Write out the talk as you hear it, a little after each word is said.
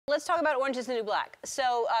let's talk about Orange is the New Black.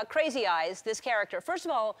 So, Crazy Eyes, this character. First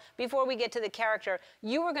of all, before we get to the character,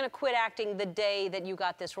 you were going to quit acting the day that you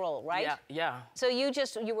got this role, right? Yeah, yeah. So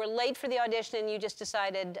you were late for the audition and you just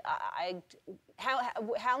decided,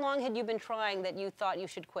 how long had you been trying that you thought you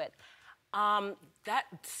should quit? That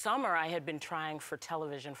summer I had been trying for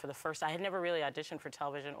television for the first. I had never really auditioned for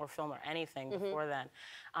television or film or anything before then,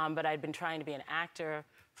 but I'd been trying to be an actor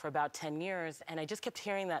for about 10 years, and I just kept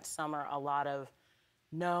hearing that summer a lot of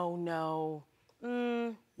no, no,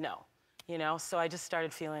 no, you know. So I just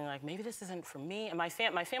started feeling like maybe this isn't for me. And my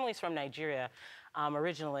family's from Nigeria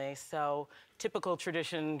originally, so typical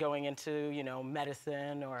tradition going into, you know,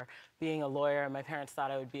 medicine or being a lawyer. My parents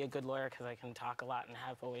thought I would be a good lawyer because I can talk a lot and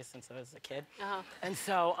have always since I was a kid. And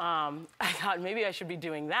so I thought maybe I should be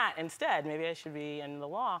doing that instead. Maybe I should be in the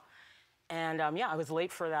law. And yeah, I was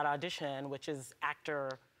late for that audition, which is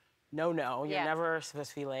actor no-no. You're never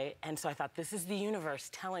supposed to be late. And so I thought, this is the universe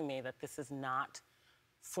telling me that this is not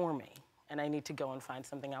for me and I need to go and find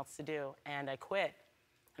something else to do. And I quit.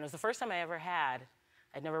 And it was the first time I ever had.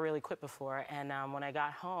 I'd never really quit before. And when I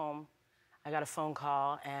got home, I got a phone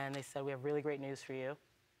call and they said, we have really great news for you.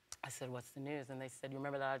 I said, what's the news? And they said, you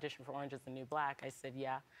remember that audition for Orange is the New Black? I said,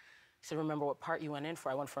 yeah. I said, remember what part you went in for?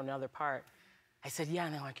 I went for another part. I said, yeah,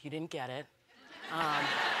 and they're like, you didn't get it.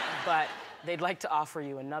 But they'd like to offer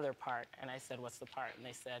you another part. And I said, what's the part? And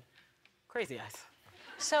they said, Crazy Eyes.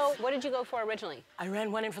 So what did you go for originally? I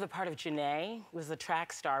went in for the part of Janae, who was the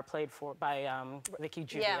track star played by Vicky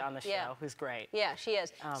Judy on the show, who's great. Yeah, she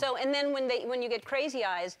is. So, and then when you get Crazy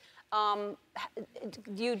Eyes,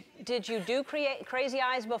 did you do Crazy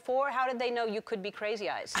Eyes before? How did they know you could be Crazy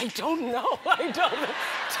Eyes? I don't know. I don't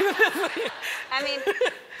know. I mean,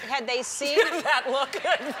 had they seen that look?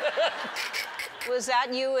 Was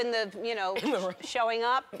that you in the, you know, showing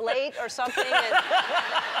up late or something?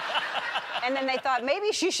 And then they thought,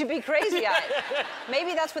 maybe she should be Crazy Eyes.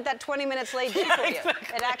 Maybe that's what that 20 minutes late did for you.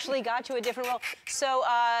 Exactly. It actually got you a different role. So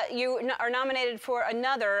you are nominated for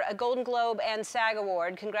a Golden Globe and SAG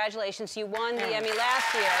Award. Congratulations, you won the Emmy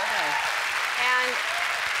last year. And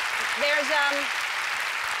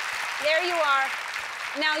there you are.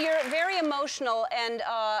 Now you're very emotional and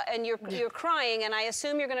you're crying, and I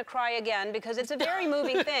assume you're going to cry again because it's a very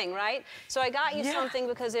moving thing, right? So I got you something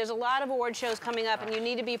because there's a lot of award shows coming up, and you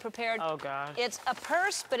need to be prepared. Oh God! It's a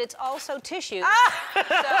purse, but it's also tissue. Ah!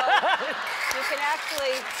 So you can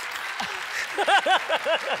actually.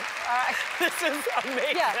 This is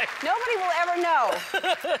amazing. Yeah, nobody will ever know.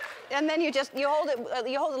 And then you hold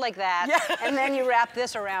it like that, and then you wrap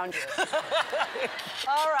this around you.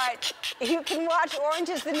 All right, you can watch Orange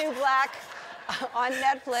is the New Black on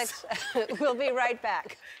Netflix. We'll be right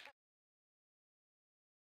back.